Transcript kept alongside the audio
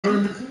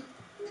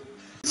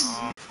He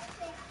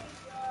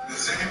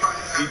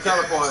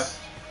teleported.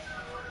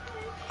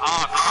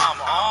 Oh,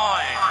 come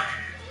on.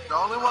 The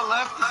only one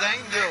left is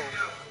Angel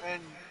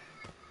and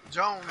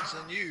Jones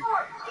and you.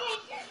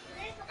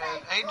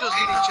 And Angel's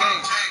eating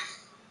Chase.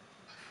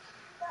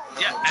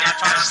 Yeah, and I'm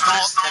trying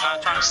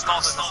to stall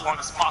this as long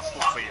as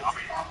possible for you.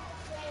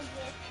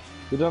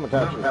 You're doing the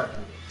capture.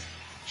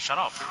 Shut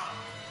up.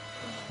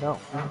 No.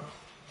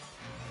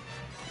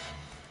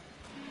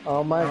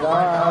 Oh my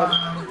god.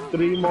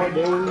 3 more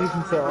days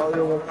until all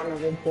your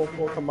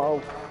 1.4 come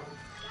out.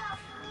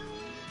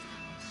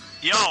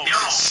 Yo,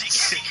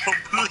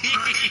 please.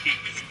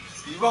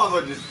 You might as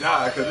well just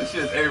die, because this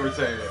shit's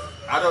irritating.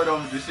 I don't know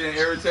if this shit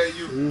irritate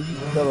you.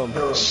 Kill him.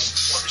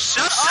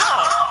 Shut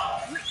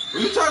up!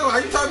 What you talking about?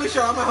 Are you talking to me,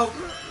 Sean? I'm gonna help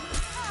you.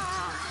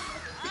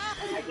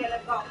 Okay,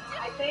 let's go.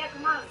 Isaiah,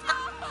 come on.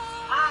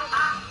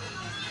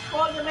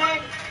 Call your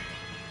man.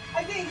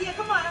 Isaiah,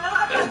 come on. I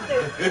got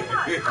this. Come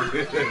on.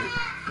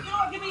 You know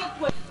what? Give me a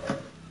twist.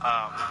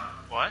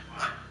 What?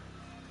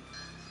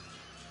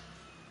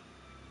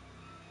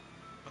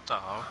 What the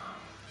hell?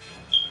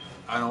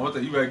 I don't know what the.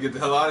 You better get the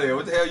hell out of here.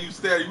 What the hell you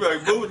staring? You better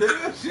move,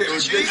 nigga. Shit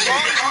was He wants you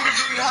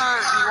to be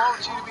hurt. He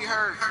wants you to be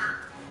hurt.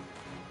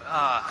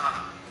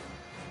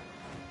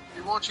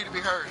 He wants you to be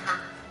hurt.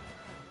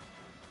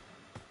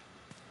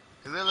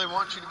 He literally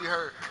wants you to be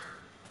hurt.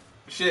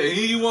 Shit,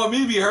 he want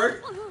me to be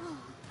hurt.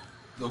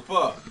 The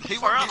fuck? He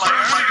wants you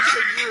because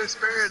you're an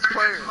experienced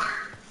player.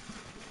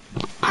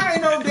 I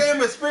ain't no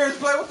damn experienced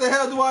player. What the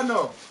hell do I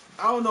know?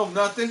 I don't know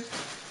nothing.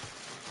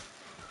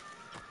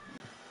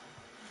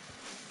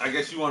 I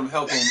guess you want to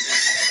help him.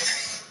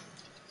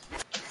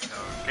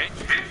 Okay.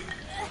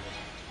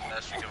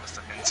 That should give us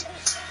the hint.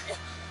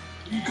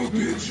 You go,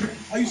 bitch.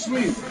 How you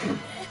swing?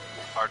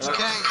 Hard to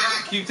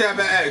Keep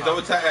tapping X.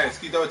 Double tap X.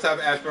 Keep double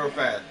tapping X real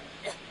fast.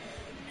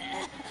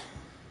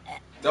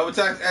 Double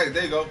tap X.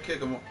 There you go. Kick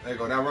him. There you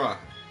go. Now run.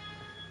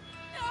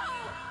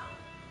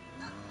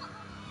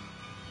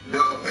 Yo,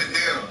 been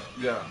down.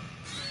 Yeah.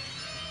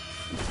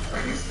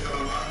 Are you still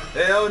alive?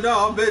 Hell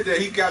no. I'm been there.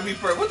 He got me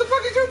first. What the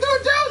fuck is you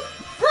doing, Jones?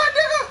 Run,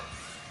 nigga.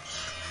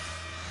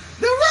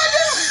 No, run,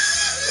 nigga.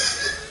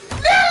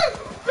 No.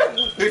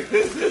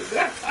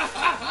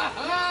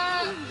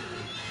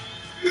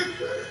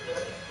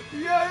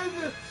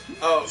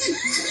 Oh.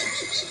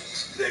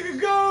 Nigga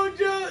go,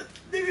 Jones.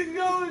 Nigga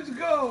go, let's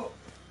go.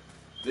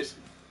 This.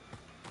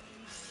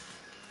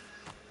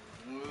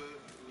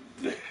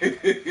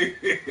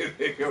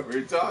 Nigga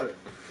retarded.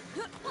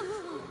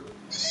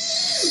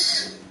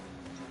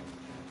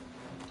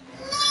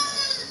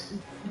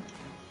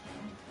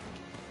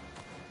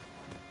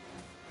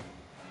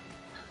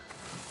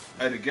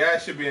 Hey, the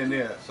gas should be in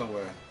there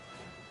somewhere.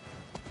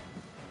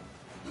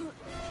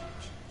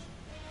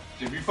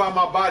 If you find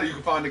my body, you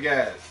can find the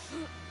gas.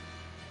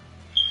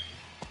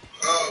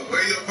 Oh,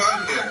 where your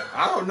body at?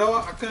 I don't know.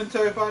 I couldn't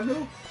tell you if I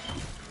knew.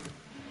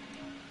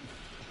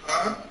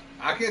 Huh?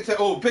 I can't tell.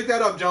 Oh, pick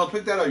that up, Jones.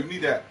 Pick that up. You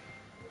need that.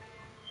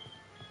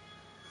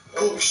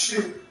 Oh,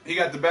 shit. He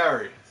got the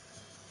battery.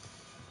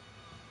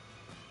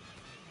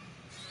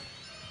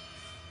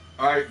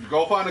 All right,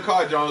 go find the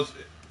car, Jones.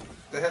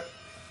 The heck?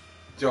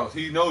 Jones,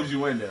 he knows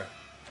you in there.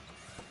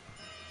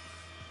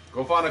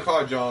 Go find the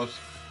car, Jones.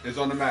 It's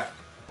on the map.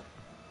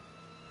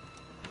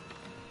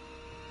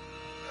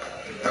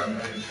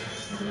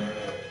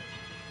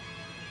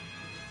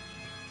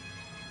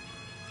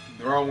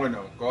 The wrong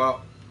window. Go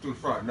out through the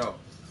front. No.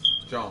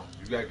 Jones,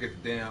 you gotta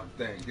get the damn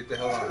thing. Get the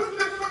hell out of What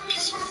the fuck you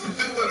supposed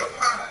to do with a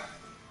pot?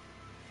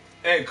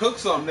 Hey, cook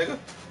some, nigga.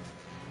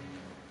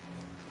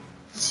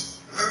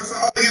 That's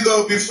all you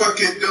gonna be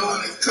fucking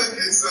doing is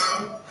cooking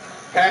some.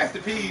 Pass the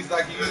peas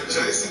like you used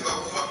to. Jason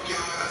gonna fuck your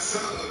ass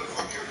up with a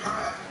fucking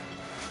pot.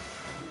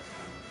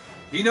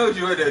 He knows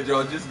you're in there,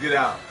 Jones. Just get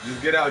out.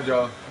 Just get out,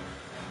 Jones.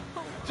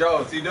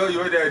 Jones, he knows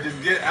you're in there.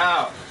 Just get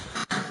out.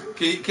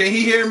 Can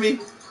he hear me?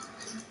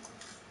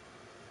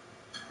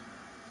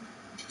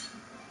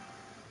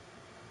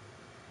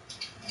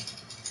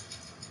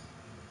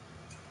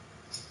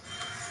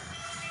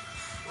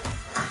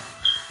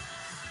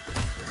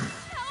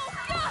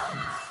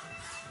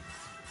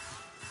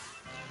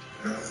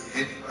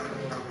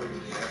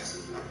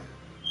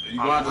 You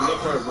gonna have to look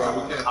for it, bro.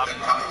 We can't.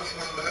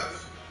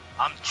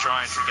 I'm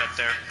trying to get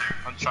there.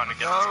 I'm trying to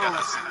get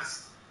this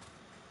gas.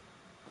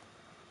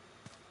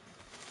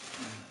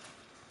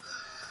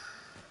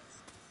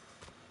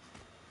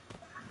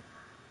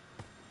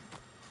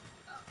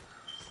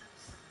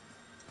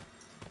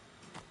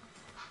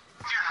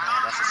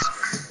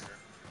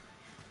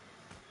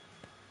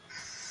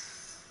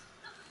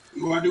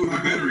 What do I do with the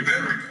battery?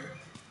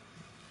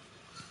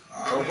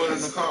 Go put it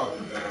in the car.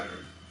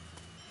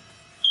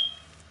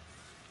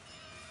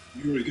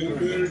 You already got a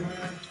battery,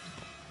 man?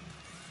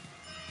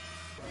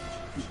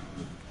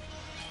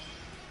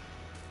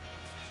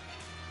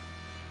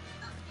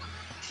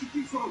 She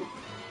keep falling.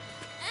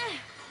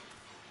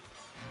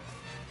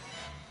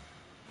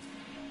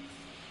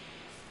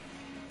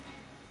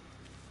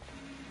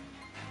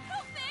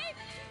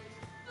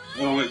 I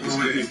don't like this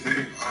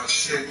game. Oh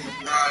shit, he's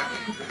riding.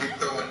 He's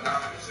throwing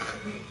knives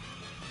at me.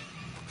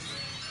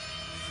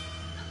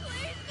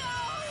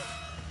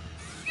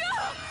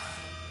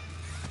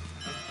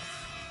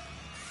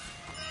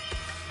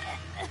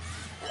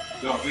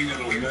 No, we ain't got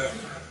no map.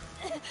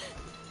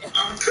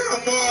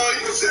 Come on,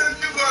 you said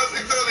you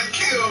wasn't gonna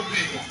kill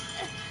me.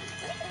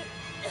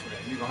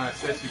 Man, you gonna have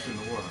sex in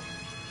the water.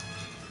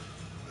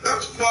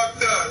 That's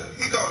fucked up.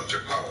 He gonna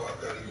drink. Oh, I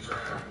thought he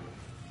drowned.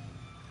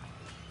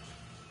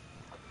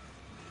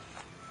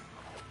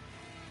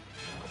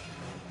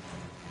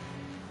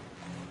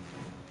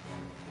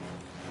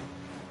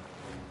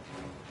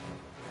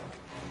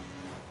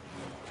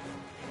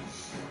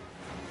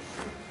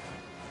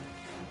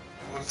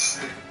 Oh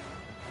shit.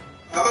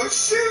 Oh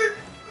shit.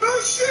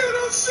 Oh shit.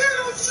 Oh shit.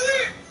 Oh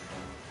shit.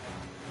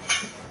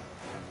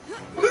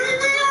 Leave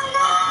me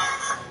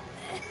alone.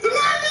 Leave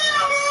me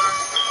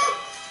alone.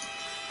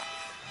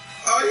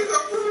 Oh, you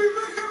gonna put me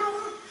back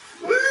on?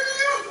 Leave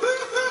me alone.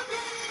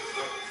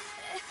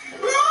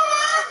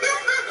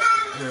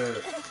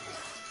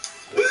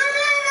 Leave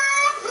me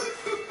alone.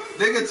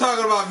 Nigga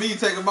talking about me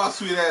taking my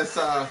sweet ass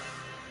time.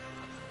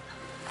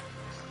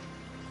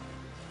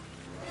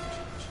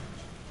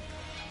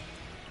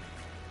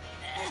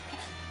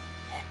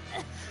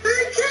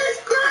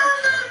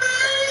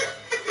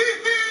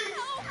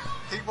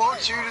 He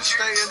wants you to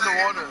stay in the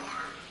water.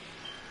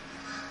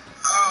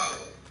 Oh.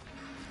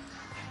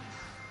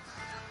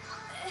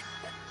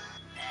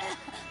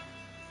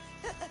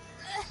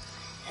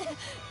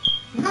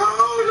 No,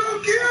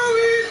 don't kill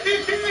me.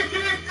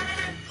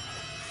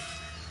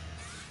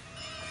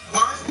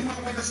 Why does he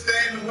want me to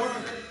stay in the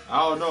water? I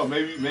don't know.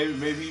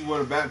 Maybe he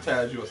want to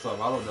baptize you or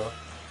something. I don't know.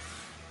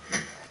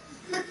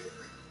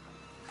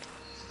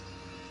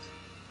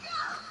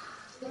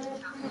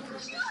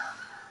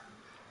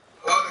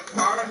 Oh, the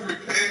car's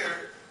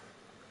repaired.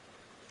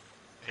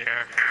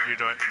 Here, you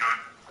do it.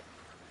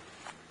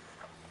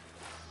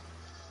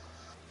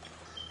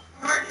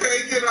 I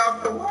can't get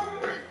out the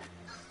water.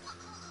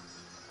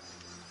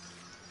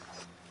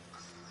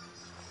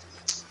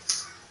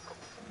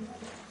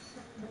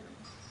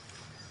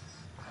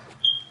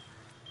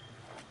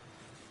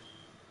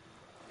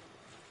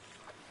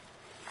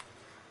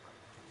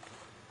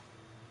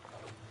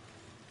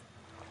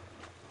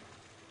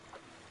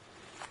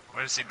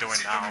 What is he doing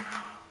now?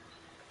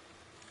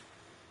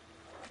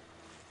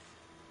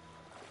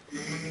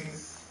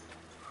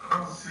 I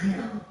don't see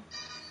him.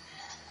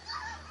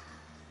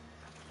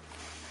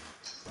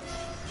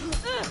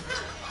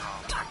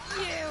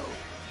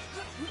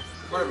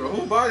 Wait a minute,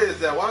 whose body is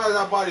that? Why is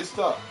that body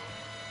stuck?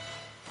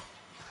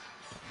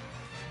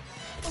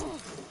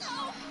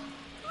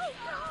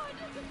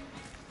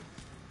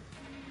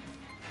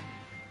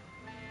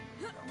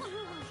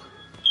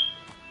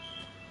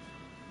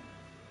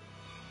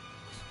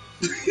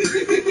 What's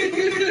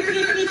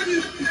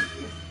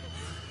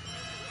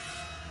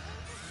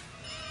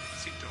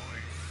he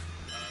doing?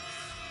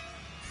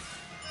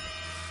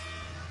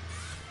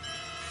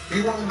 He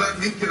won't let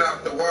me get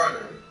out the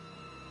water.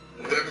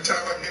 Every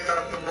time I get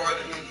out the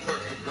water, he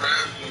fucking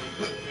grabs me and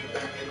puts me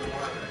back in the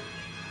water.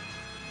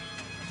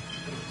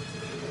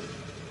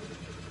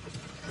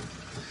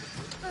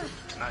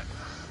 Can I?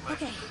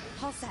 Okay,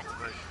 all set.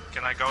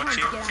 Can I go, Time to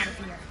Chief? get out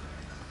of here.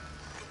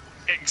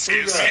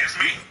 Excuse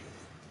me.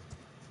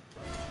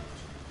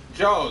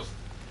 Jones,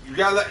 you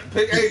gotta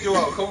pick Angel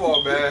up. Come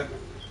on, man.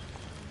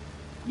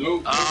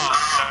 Nope. Oh,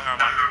 never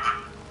mind.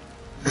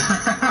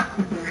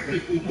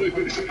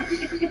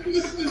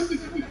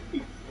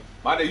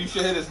 My nigga, you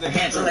should hit this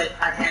nigga.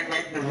 I can't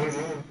let the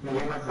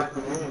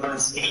fucking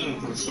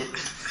skating and shit.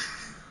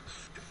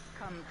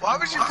 Why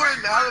would you put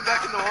an island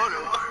back in the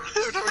water?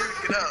 Every time we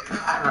get out. I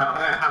don't know,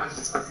 I was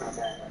just looking at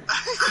that.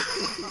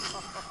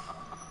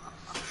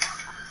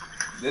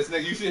 This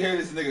nigga, you should hear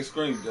this nigga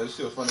scream. That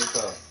shit was funny as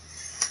hell.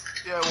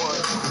 Yeah, it was.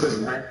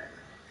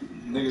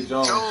 Nigga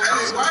Jones. Jones.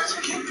 Hey, why'd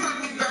you keep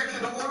putting me back in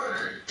the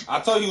water? I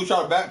told you he was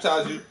trying to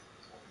baptize you.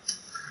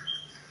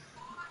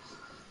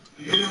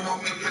 You didn't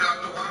want me to get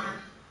out the water?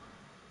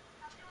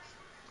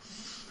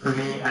 For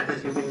me, I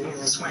thought you would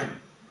use a swim.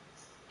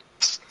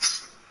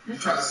 You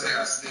try to say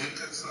I stink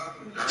or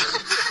something?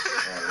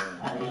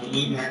 I mean,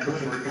 eating that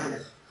food would do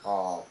it.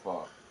 Oh,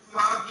 fuck.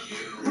 Fuck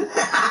you.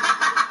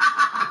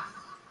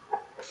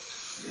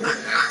 You're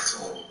an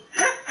asshole.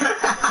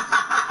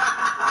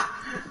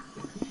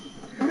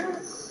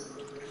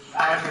 I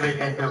have to make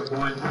that joke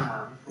one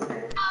time.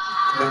 Okay.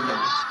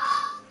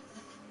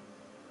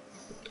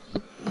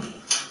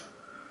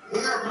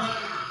 Yeah, right.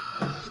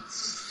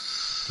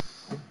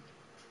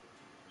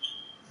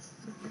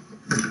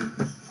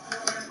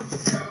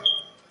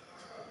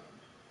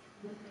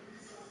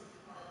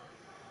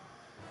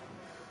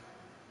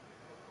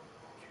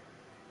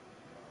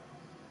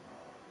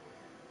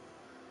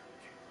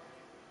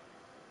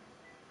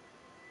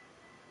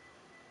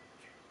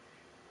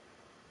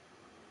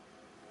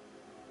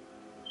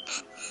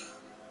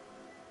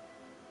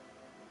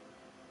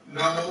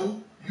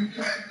 No, you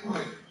can't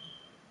quit.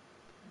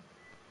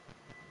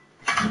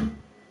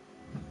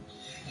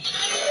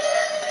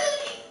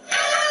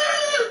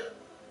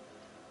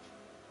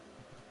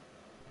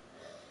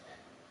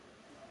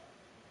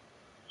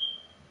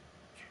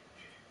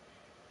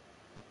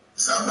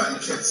 Somebody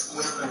kept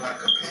squealing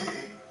like a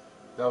pig.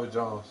 That was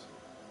Jones.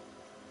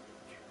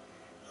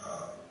 Oh.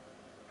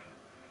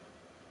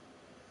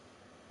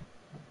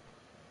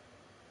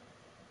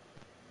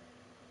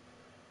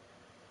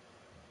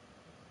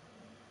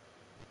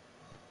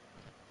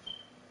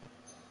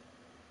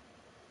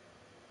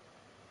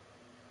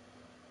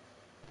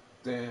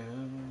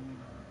 Damn.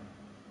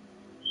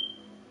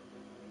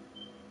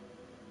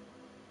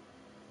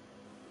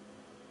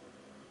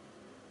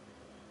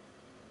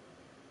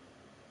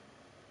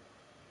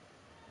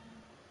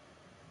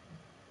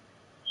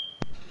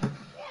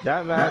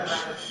 That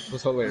match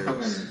was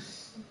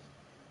hilarious.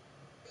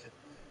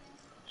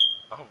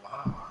 Oh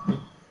wow.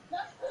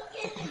 Let's go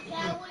get the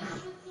battle and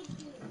shoot the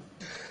dude.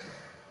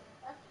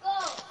 Let's go.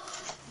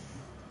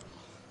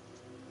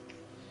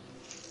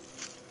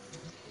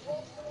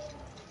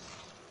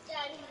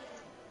 Daddy.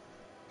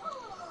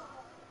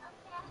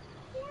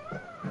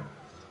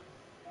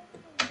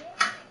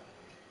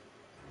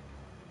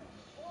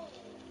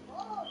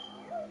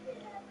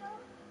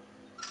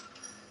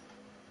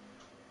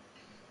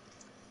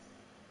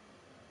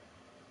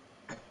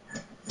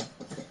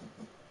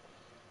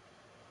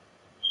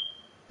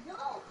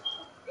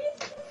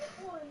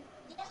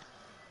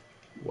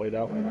 Wait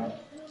out.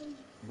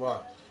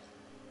 What?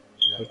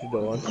 Yeah. What you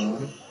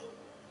doing?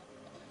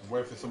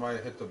 Wait for somebody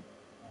to hit the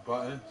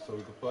button so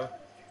we can play.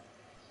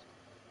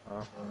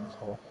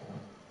 So.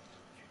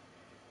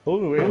 Who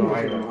we waiting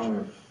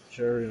on?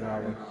 Sherry and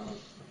Alvin.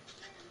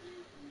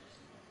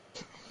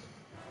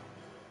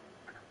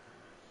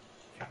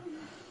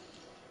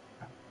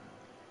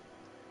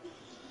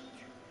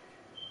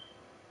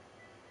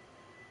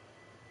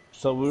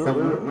 So we're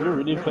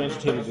really playing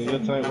Team Giga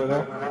tonight right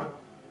now?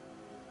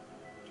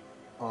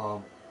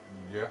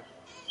 Yeah.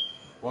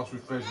 Once we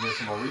finish getting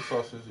some more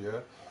resources, yeah.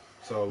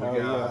 So we Hell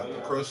got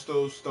yeah.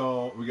 crystal,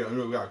 stone. We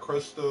got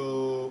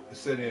crystal,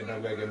 obsidian, and then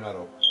we gotta get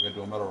metal. We gotta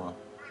do a metal run.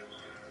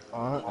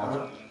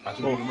 Alright.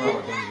 After we do the metal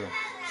run, then we go.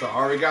 So I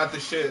already got the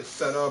shit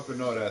set up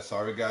and all that. So I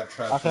already got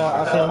traps. I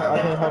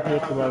can help you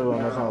with the metal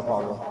run, that's not a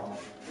problem.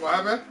 What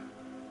happened?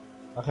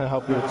 I can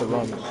help you with the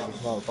runs,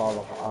 it's not a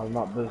problem. I'm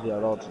not busy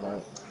at all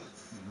tonight.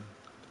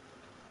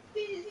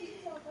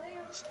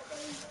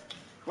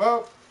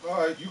 Well,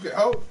 all right, you can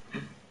help.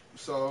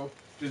 So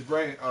just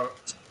bring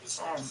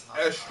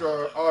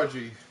extra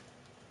RG.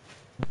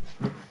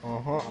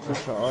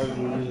 Extra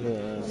RGs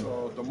and...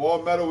 So the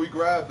more metal we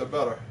grab, the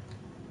better.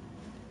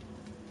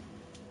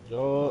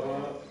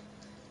 Yo,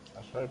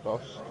 that's right,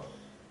 boss.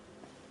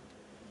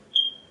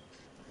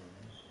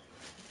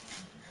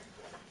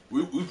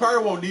 We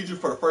probably won't need you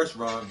for the first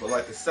run, but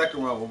like the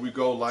second run when we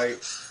go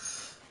like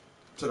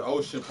to the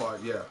ocean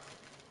part, yeah.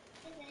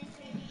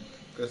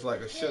 It's like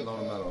a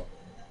shitload of metal.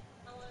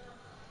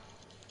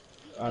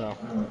 I know.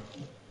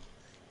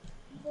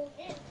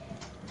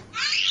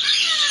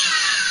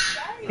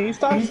 Can you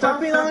stop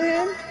stepping on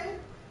him?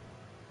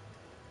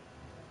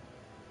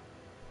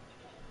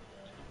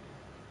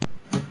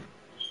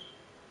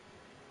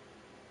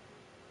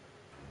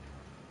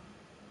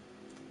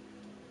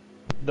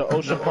 The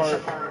ocean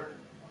part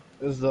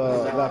is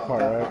that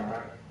part,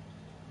 right?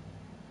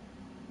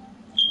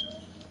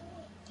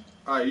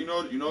 Alright, you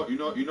know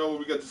where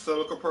we get the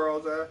silica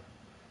pearls at?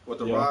 With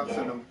the rocks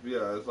and them,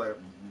 yeah, it's like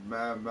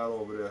mad metal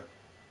over there.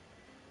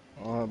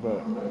 I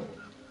bet.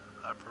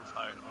 I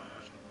provide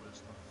knowledge and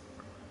wisdom.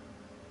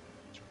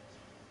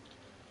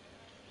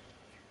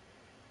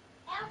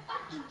 I'll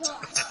fuck you,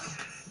 dog.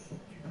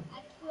 I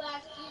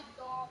crack you,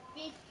 dog,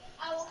 bitch.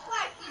 I will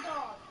crack you,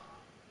 dog.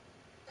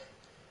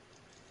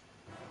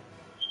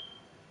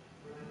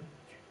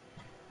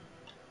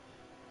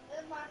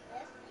 That's my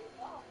best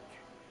dog.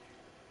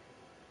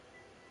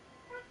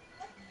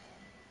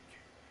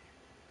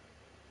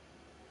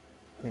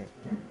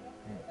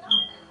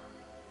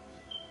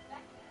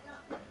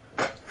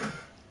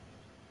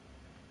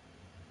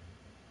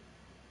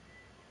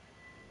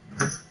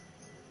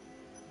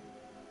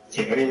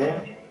 Jerry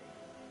there?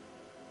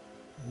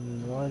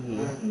 No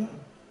idea.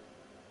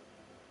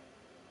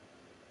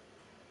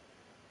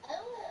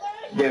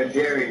 Yeah,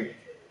 Jerry.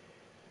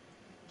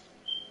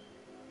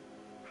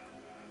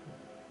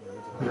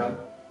 No.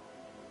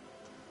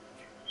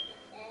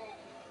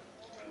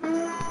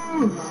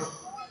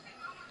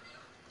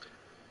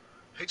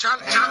 He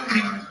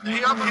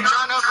up and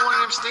trying to open one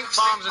of them stink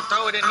bombs and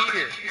throw it in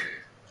here.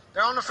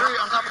 They're on the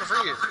on top of the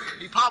fridge.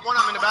 He popped one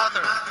of them in the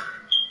bathroom.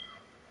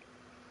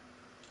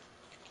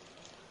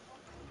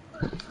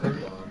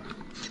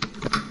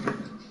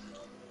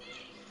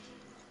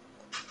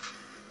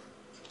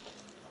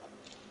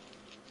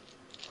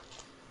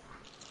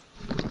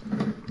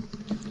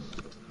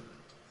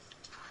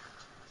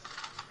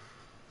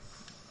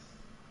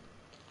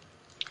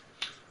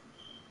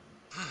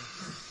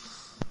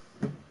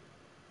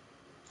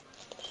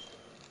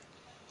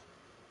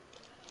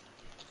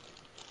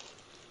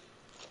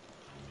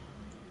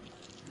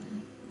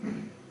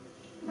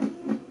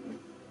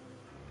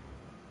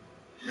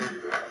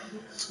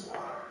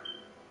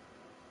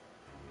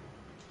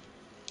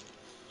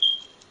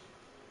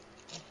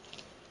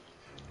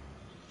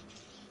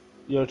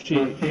 Yo,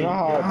 Chief, you know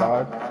how I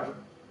died?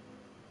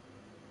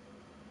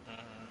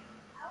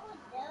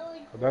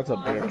 That's a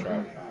bear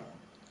trap.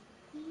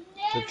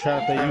 The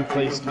trap that you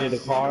placed near the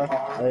car,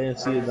 I didn't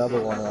see another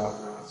one now.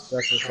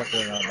 That's the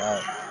second one I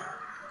died.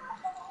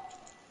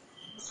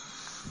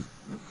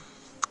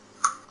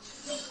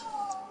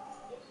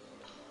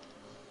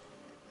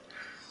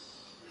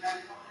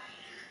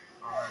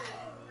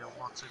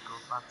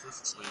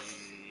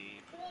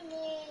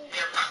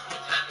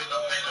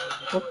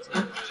 What?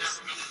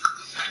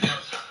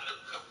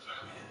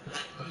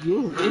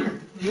 You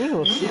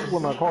was asleep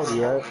when I called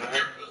you, right?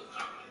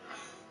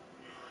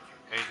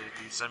 Hey,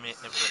 dude, you sent me an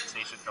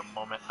invitation the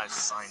moment I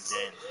signed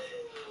in.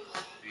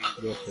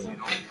 Yes, You sir.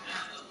 don't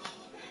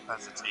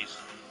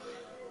hesitation.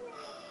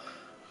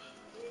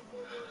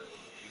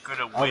 You could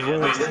have I was waited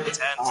at least waiting. 10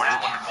 to 20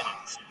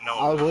 minutes. No,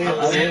 I was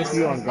waiting for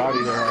you on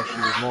Guardian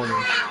actually this morning.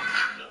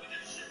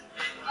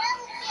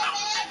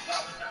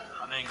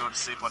 I didn't go to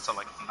sleep until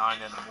like 9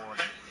 in the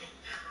morning.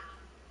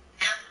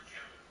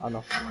 I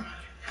know.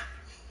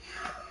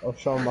 I was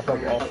showing myself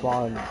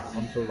offline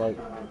until like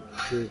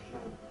 2.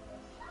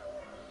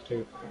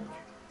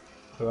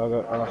 Cause I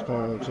got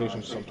an invitation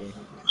or something.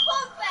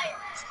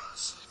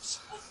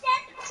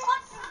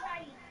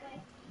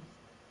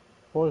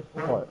 What?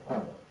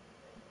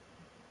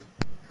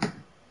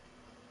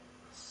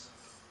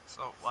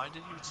 So, why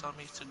did you tell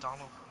me to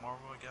download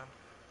Marvel again?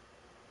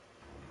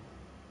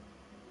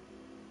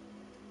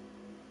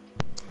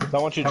 So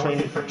I want you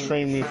to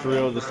train me for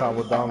real this time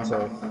with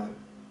Dante.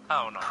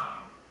 Hell no.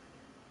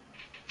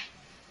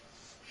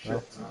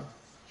 No?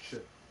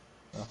 Shit.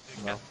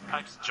 You No.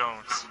 Ask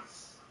Jones.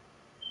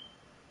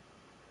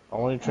 I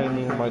want you to train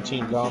me with my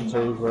team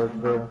Dante,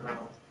 Virgil,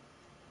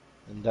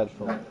 and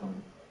Deadpool.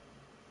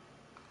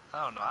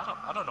 Hell no,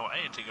 I don't know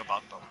anything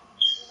about them.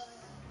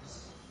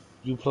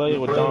 You play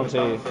with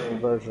Dante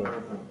and Virgil.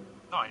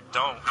 No, I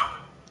don't.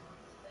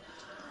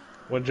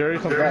 When Jerry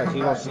comes back, I'm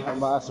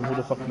gonna ask him who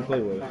the fuck you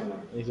play with.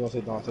 And he's gonna say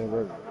Dante and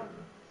Virgil.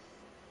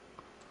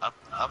 I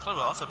play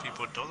with other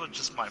people, those are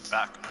just my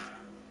backup.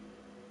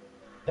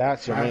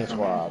 That's your main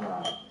squad.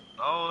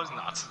 No, it's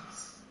not.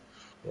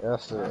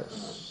 Yes, it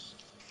is.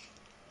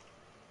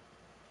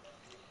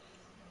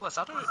 Plus,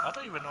 I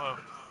don't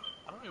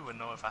even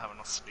know if I have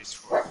enough space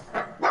for it.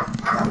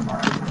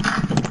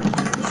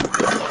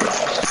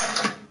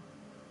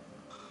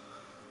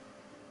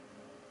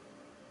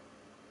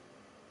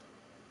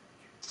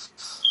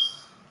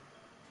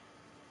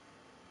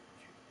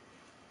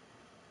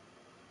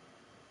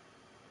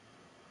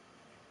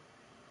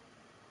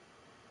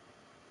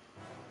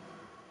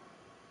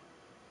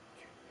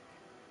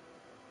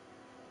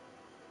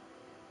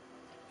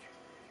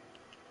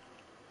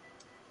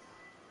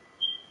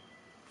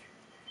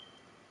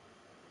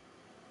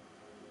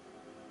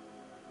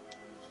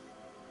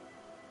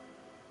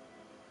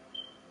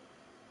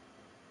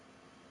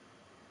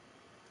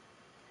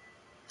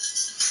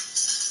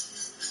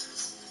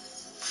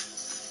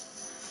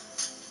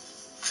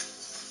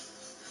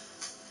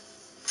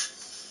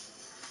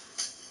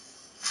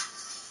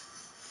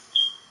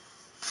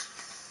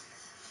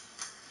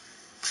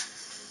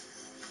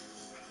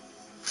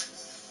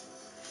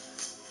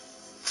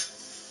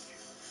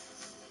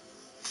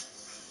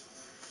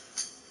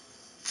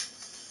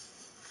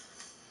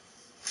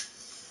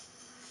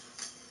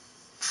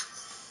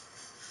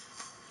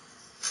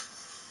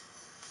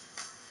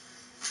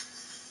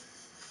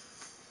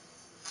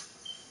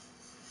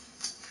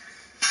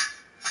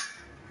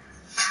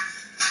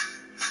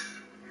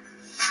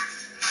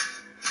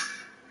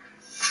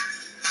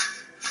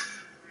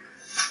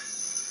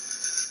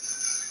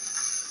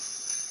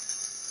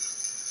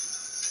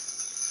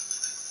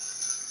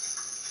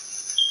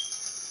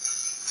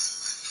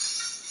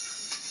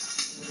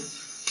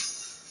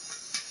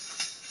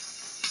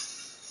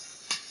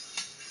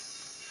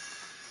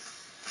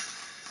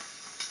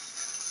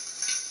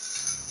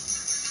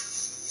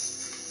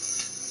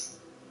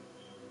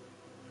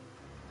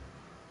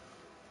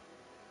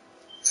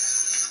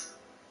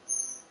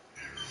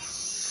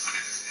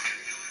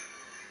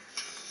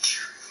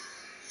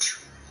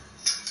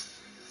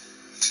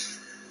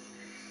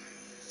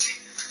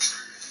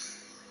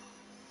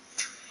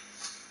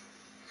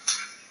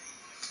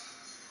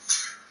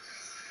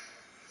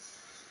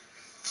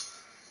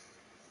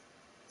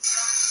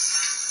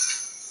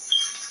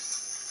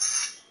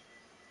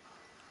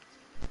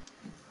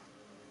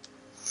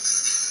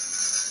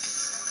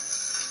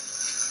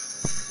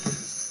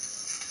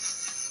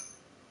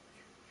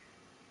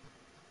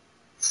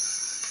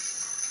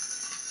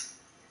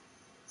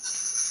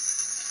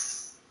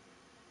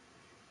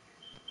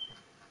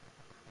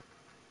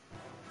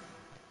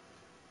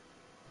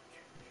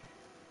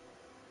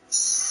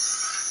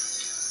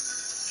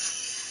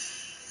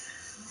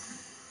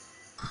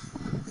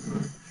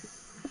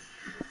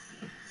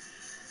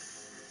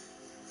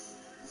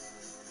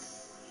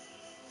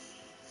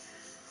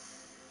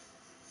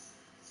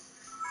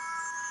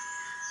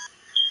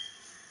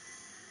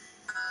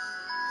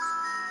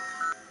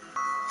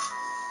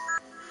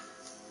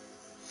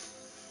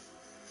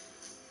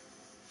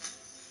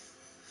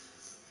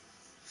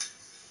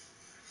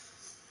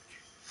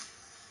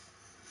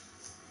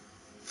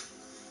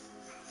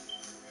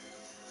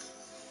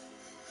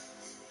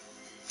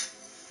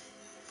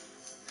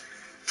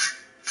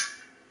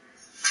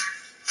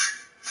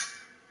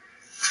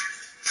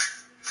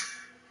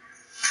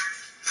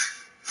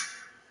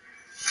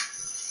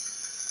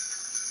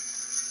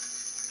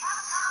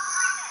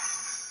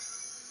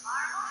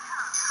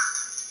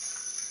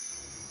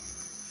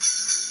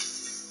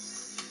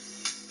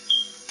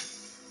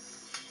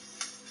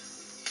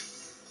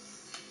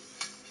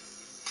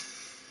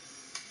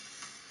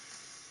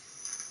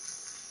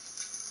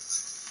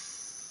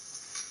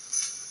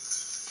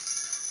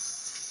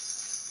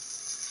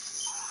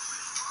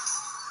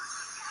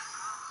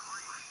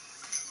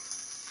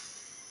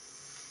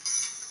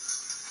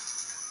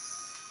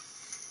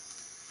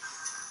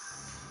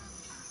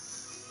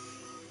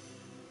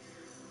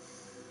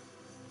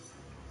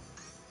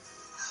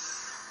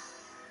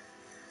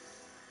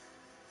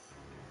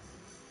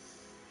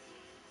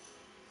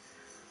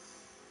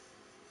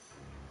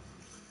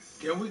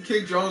 Can we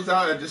kick Jones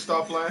out and just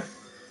stop playing?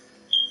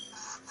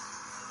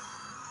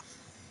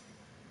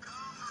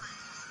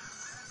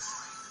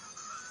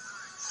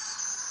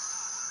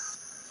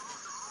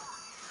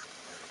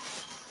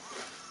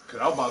 Cause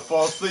I was about to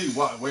fall asleep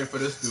waiting for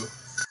this dude.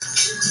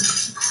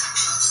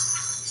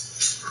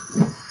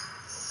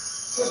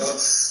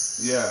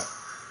 Yeah.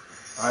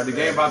 All right, the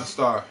game about to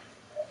start.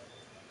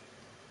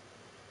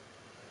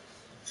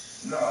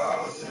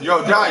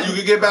 Yo, John, you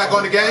can get back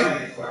on the game?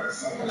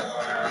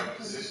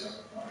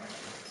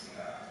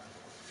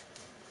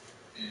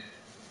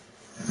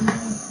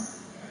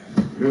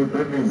 Yeah.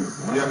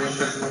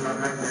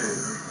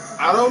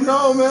 I don't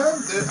know, man.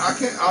 I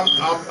can't.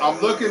 I'm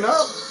looking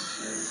up.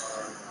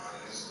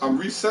 I'm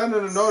resetting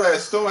to know that it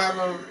still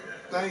haven't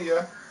thing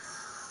yet.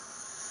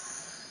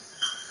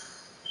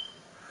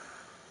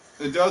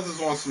 It does this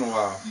once in a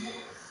while.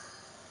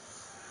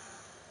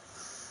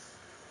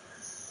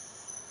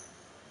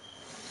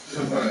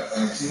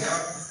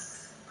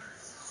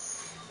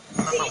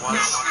 Number one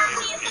is on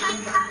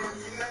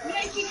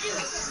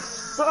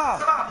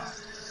Stop!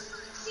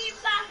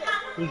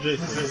 Who's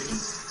Jason?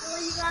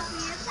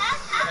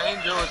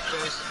 Angel is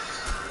Jason.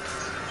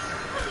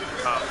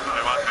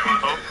 they want who?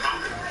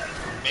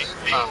 Me?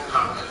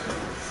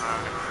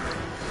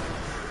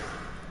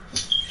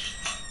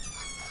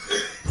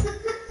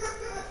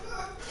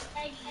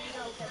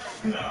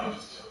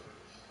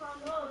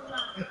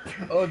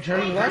 Oh,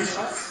 Jerry left?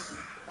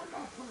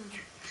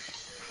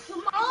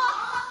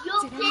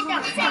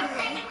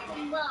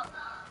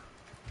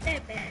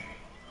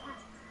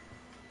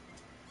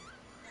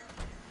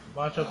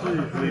 Macho,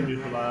 please leave me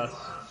for last.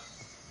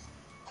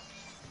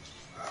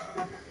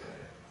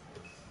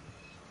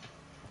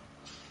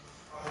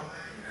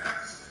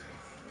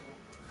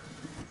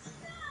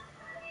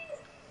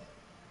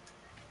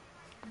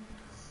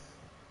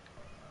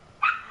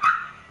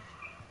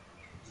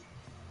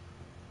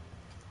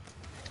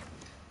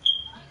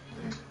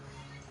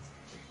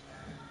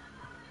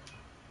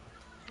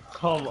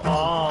 Come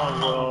on,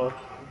 bro.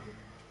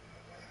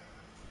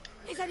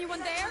 Is anyone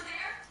there?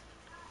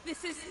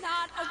 This is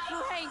not a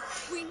prank.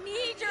 We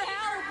need your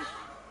help.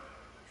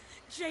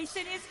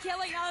 Jason is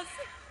killing us.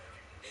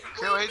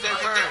 Kill AJ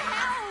first.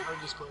 Help!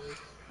 I'm just playing.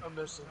 I'm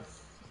messing.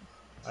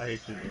 I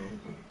hate you,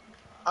 bro.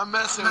 I'm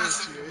messing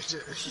with you,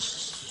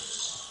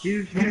 AJ.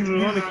 He's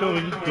gonna kill me.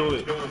 Just do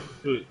it.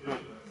 Just do it.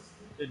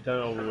 Get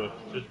done over with.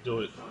 Just do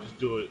it. Just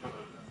do it.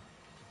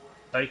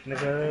 Like,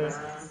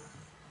 nigga.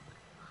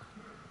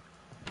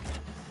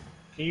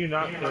 Can you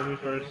not kill me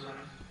first?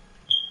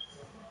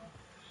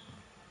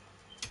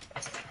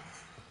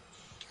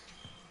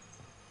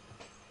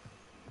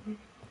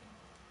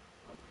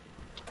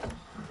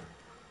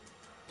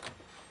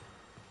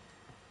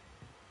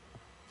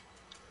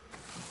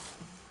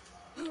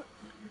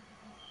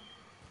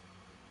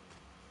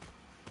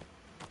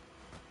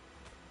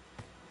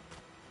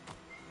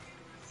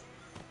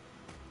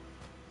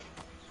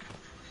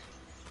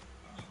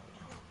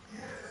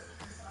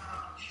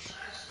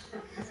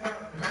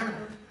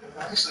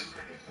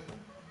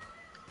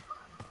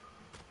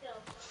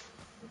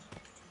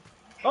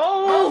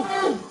 Oh!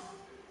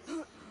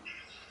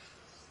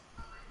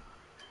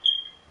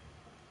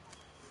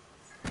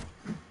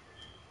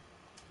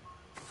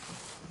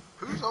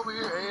 Who's over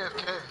here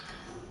AFK?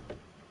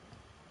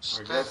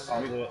 I guess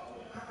I'll do it.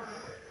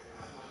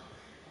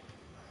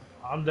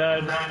 I'm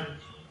dead.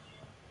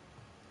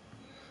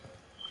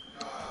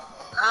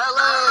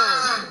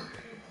 Alan!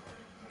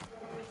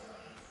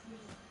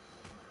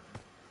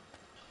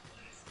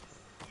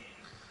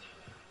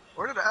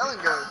 Where did Alan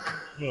go?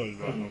 No, you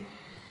got no.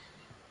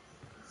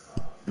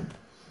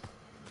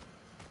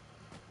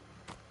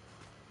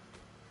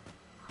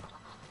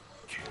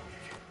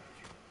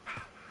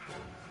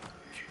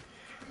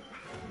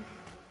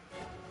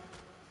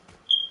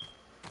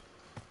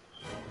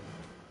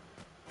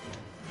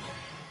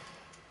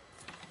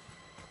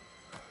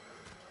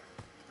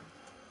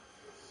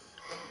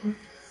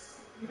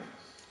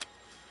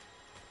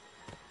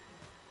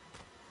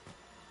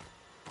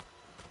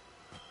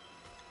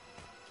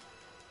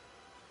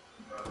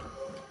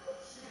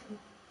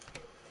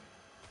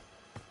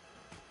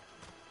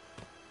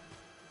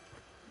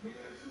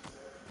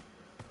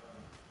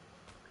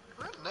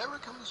 Red never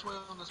come this way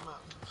on this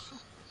map.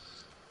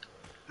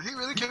 Did he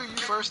really kill you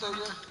first,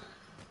 AJ?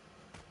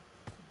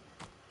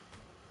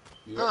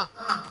 Yep.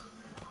 Huh?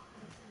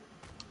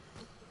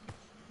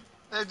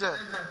 AJ.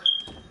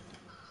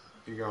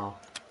 He gone.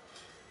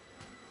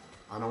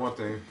 I know one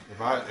thing.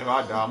 If I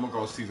die, I'm gonna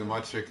go season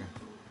my chicken.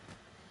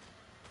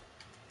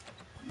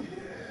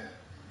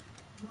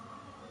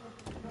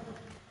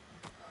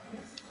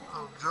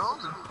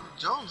 Oh,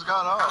 Jones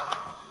got off.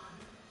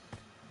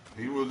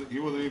 He wasn't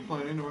even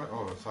playing anyway.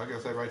 Oh, so I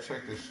guess everybody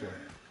check this shit.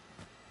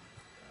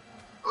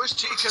 I wish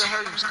T could have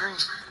heard him scream.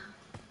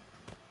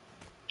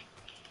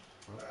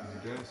 Well,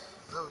 I guess.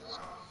 That was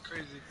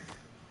crazy.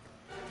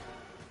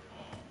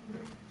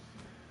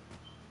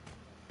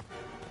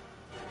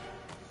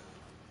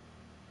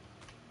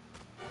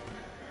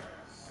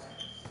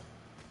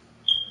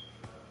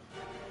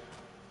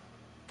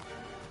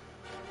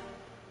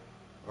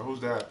 who's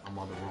that? I'm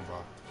on the room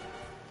by.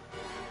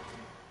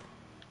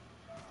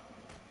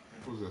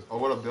 Who's this? Oh,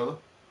 what up, Dilla?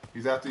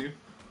 He's after you?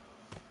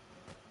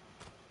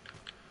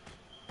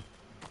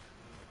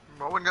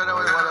 I wouldn't go that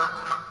way, Widow.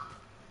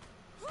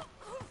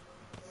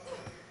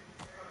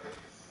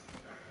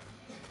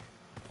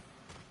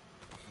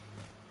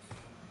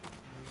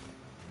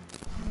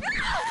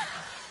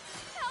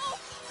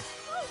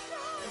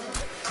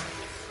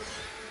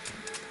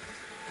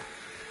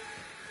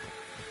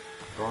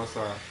 Go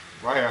inside.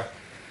 Right here.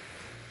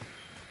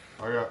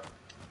 Hurry up.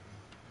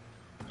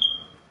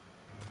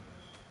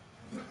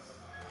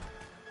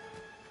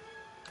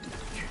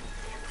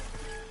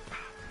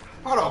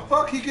 How the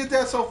fuck he get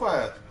that so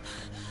fast?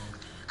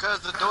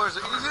 Because the doors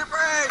are easy to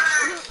break.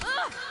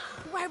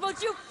 Why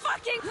won't you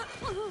fucking...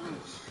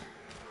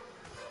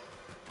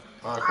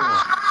 Alright, come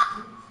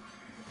on.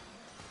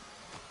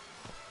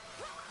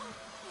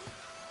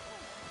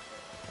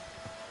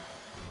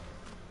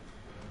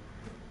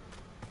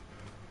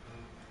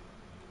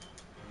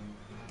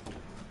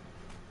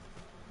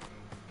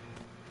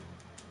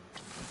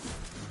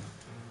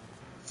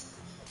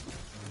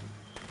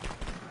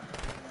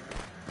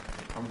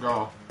 I'm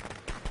gone.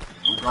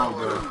 I'm gone,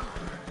 dude.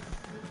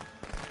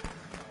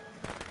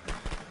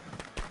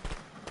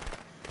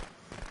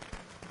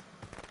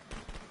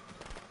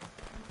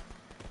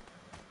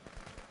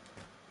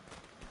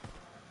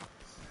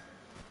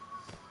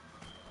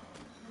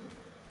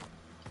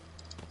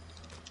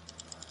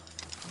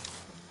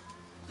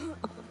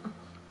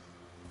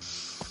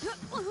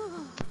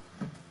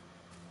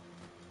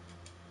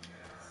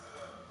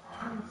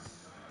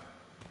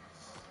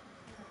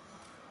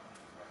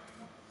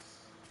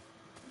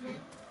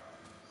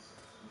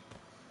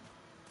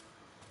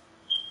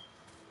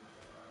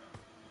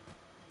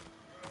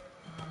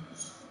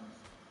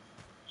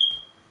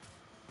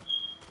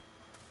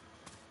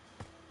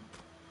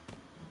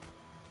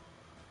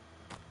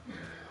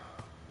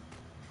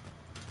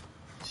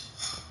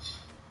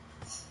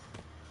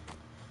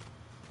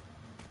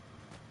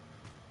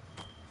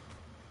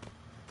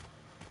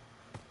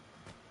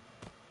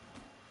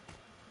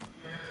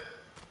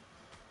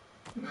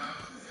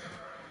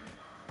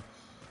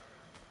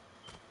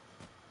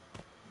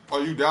 Oh,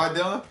 you died,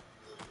 Dylan?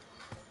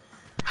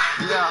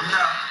 Yeah.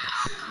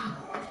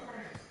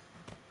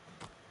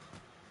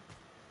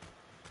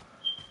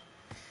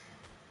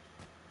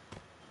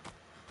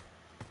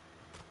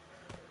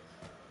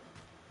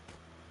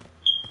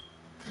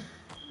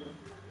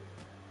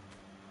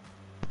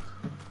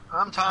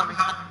 I'm Tommy.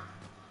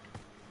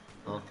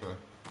 Okay.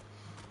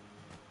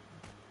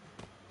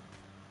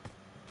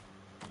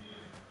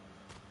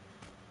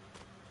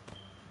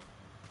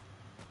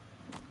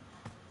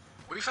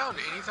 We found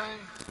anything?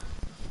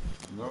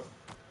 Nope.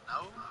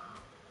 No.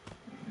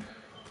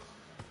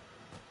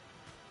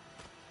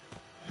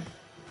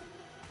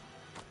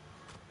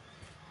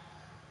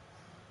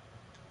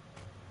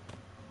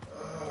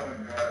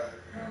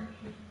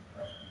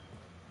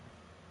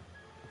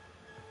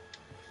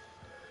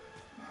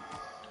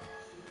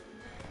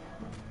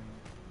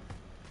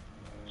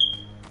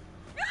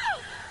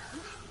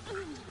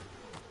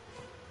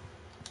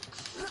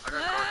 I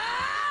got caught.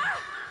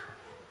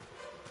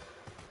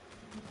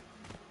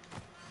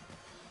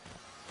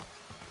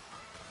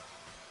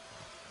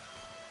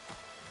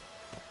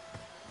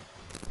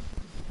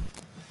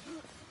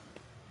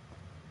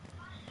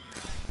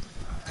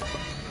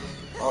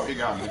 Oh, he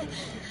got me.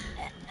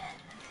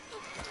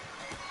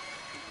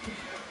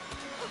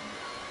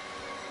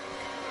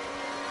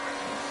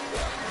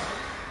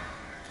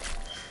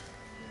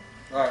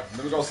 Alright,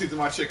 let me go see to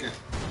my chicken.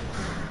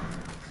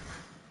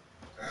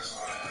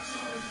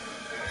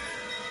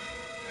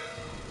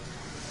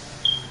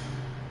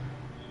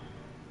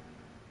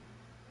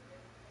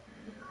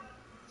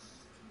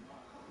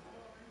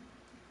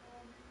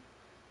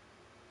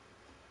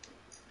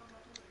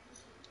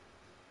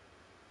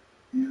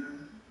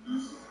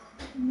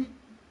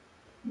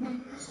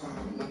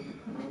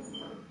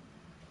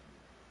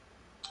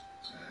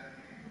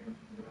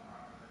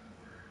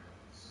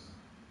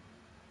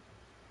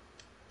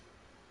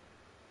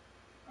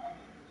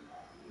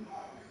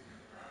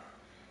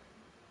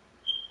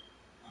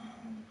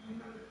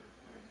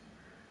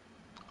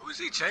 Who's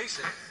he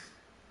chasing?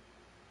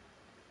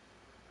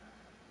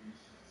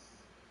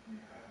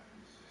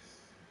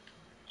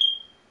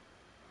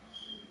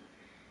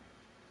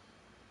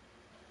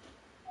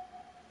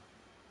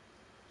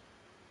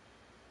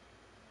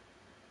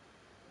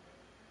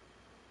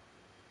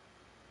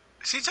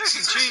 Is he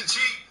chasing Cheat?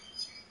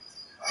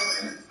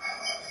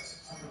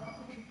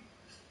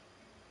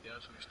 Yeah,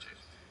 that's who he's chasing.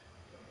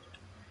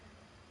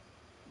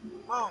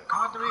 Whoa,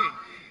 come on to me.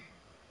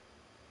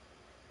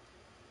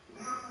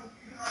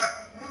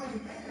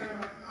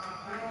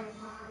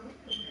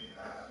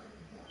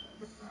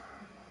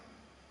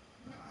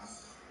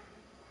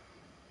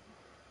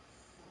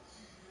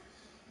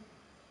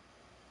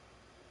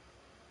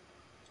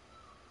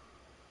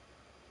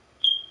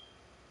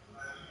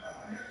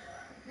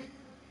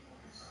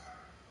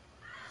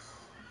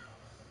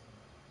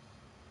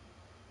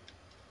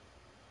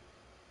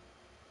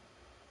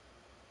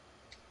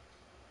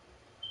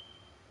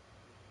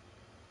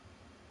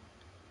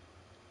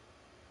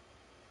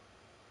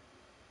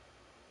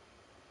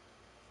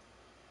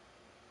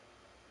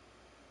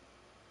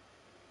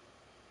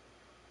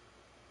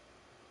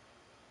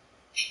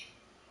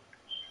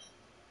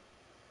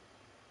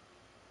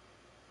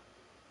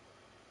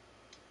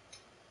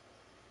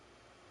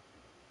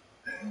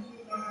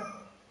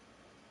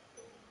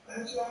 Hey,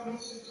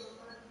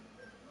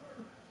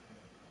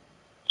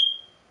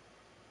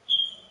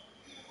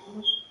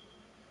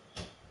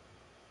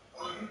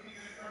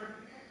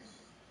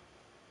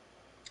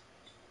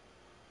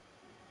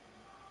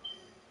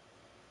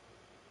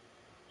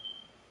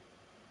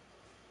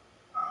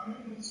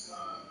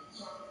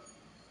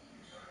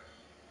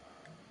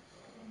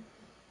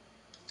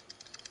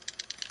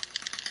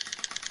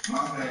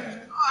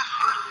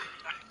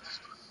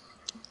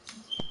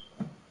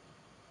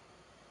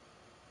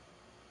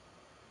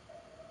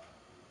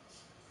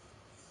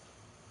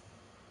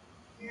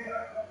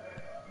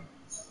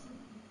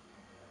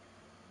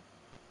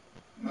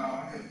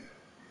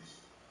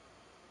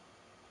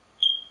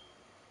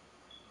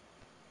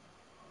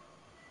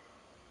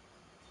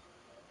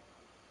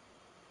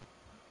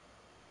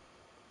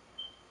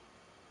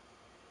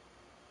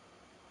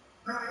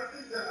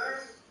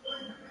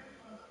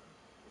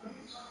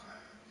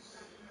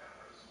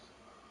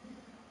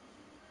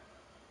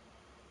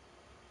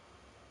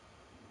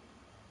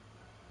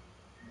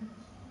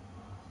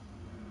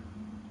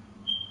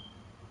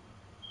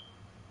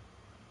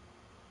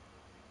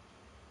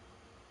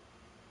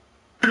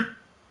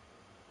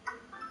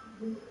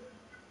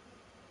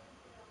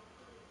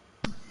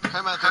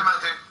 Matthew.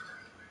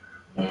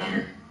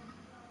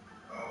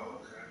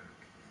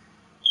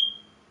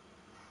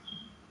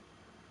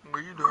 What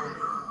are you doing?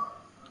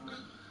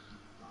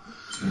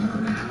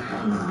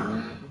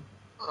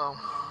 Oh.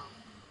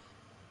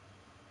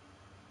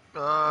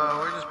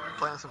 We're just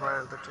playing some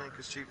Friday the 13th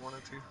because Cheat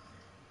wanted to.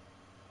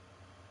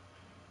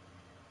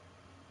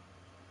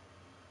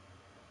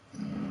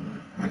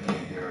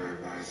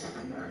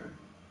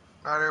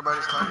 Not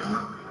everybody's talking.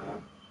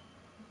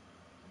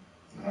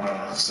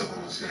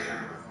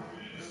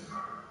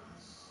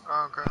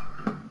 Oh, okay.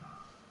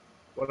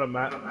 What up,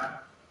 Matt?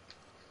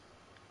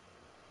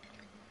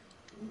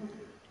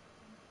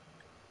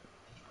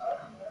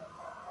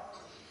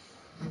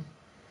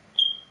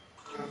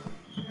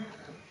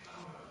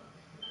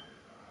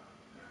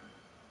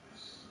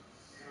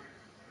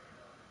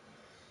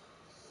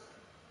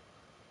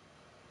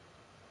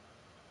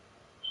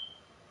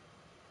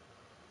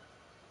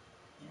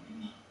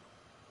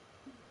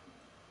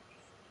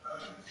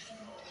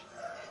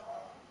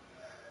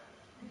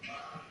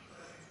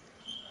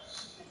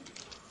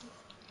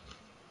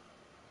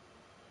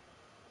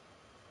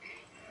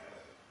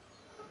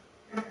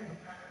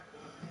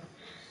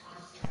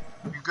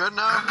 You good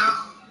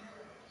now?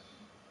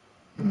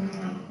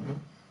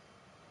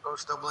 Oh,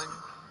 still blinking?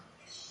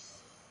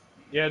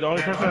 Yeah, the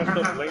only person that's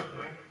still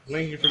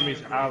blinking for me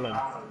is Alan.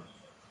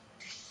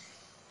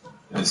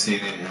 Is he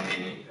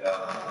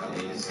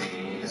is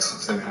he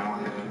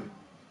 671?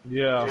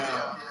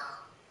 Yeah.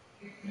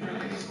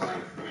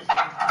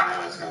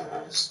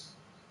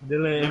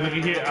 Dylan, if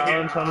you can hear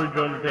Alan, tell me to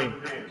join the thing.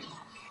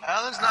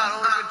 Alan's not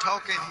on even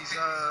talking.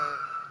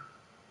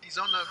 He's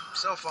on the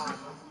cell phone.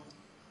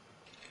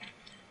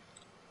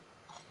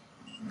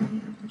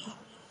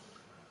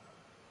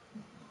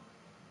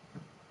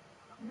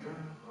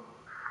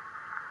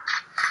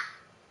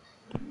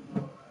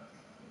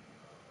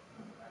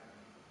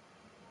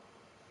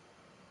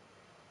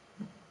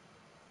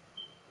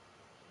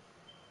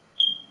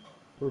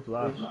 Who's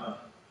last?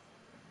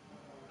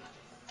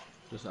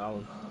 Just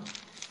Alan.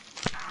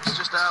 It's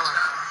just Alan.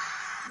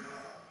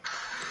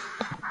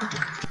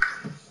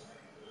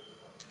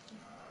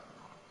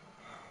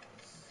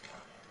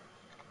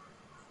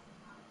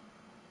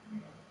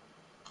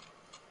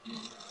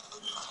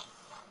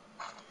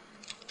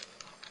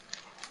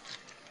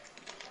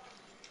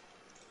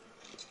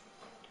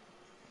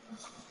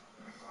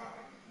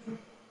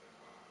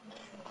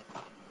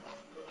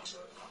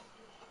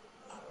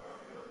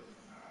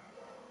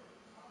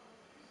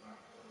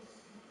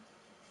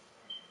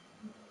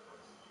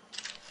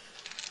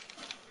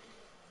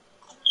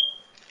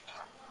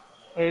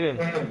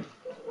 Aiden.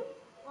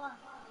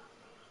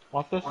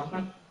 Want this?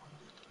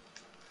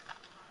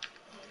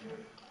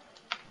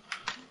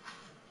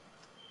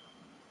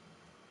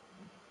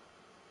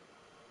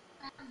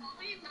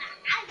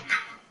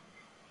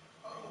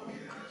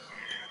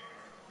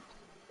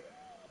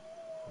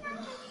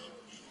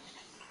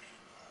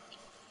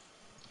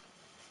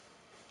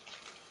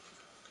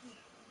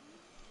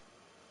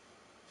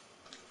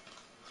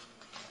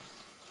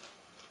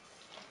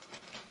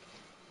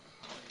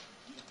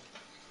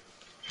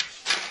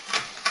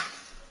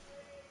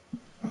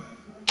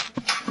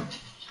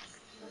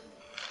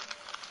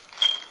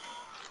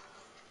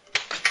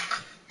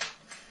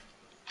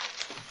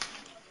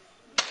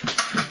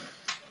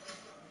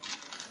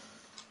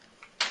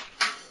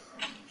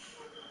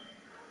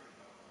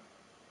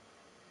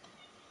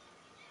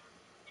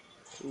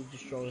 Who's the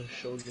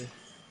strongest soldier?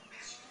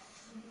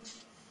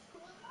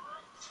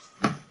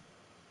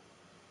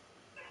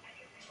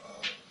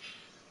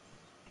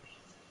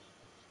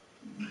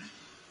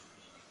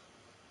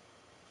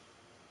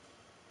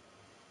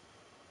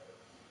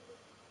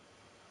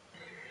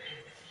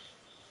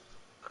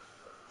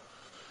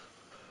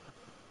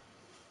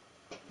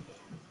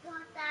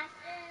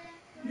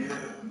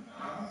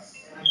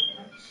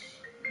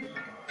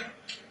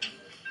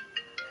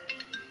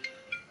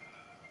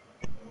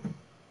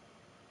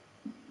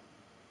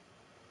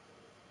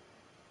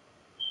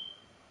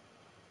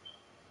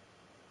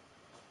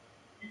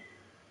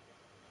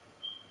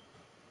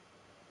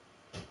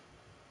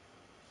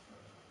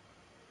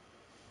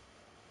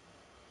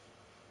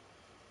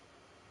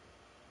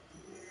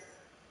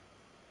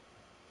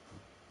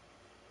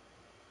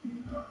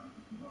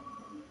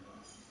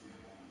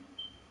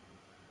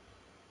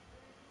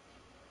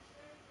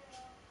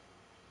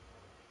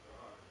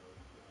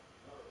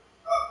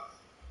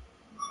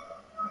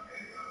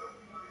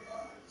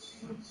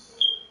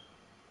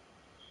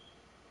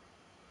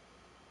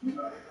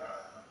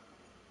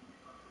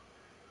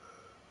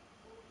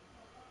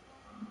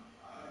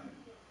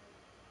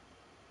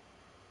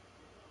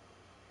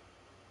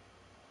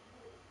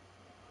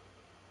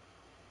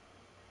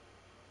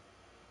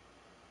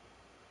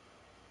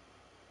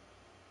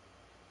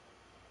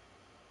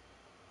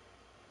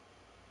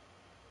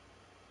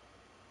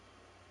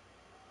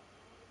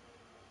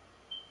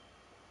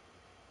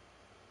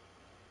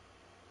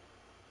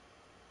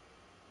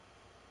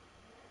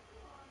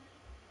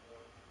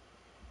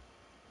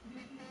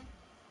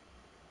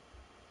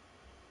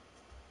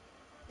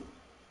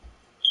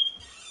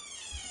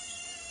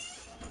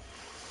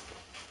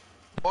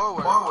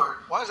 Forward.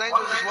 Why is Angel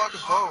just walking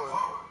forward?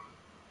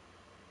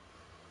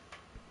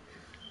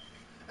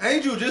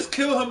 Angel, just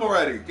kill him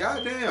already.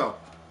 Goddamn.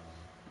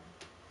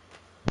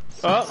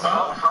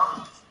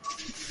 Oh.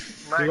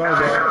 You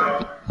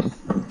gotta go.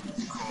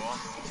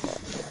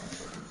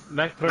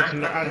 Next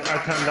person, I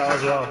turned out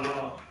as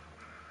well.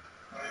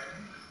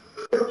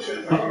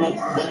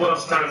 Who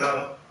else turned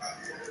out?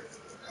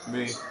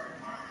 Me.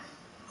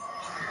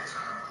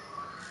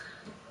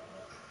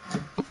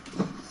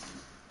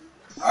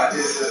 I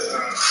did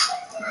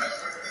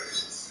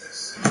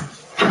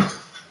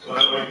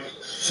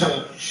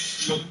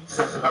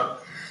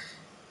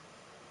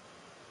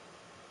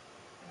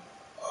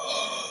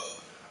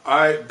All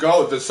right,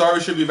 go. The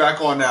service should be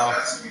back on now.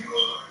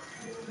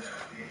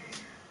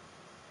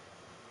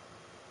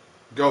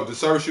 Go. The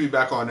service should be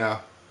back on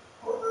now.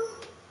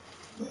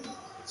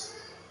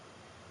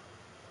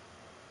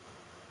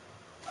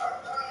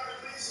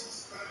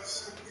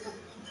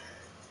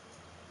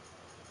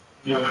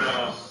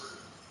 Yeah.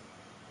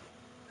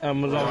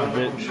 Amazon's a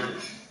bitch.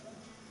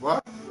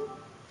 What?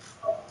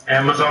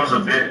 Amazon's a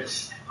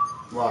bitch.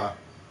 Why?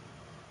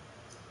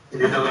 They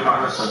delay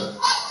my lesson.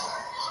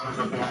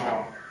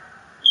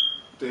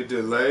 They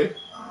delay?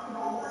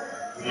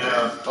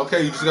 Yeah.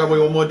 Okay, you just gotta wait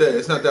one more day.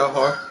 It's not that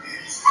hard.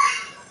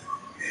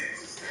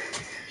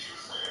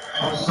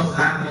 I'm so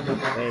happy to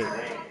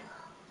Hey.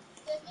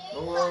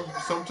 Oh,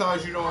 well,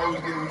 sometimes you don't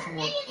always get what you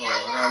want.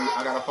 Oh,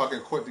 I gotta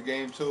fucking quit the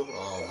game too.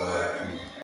 Oh, God.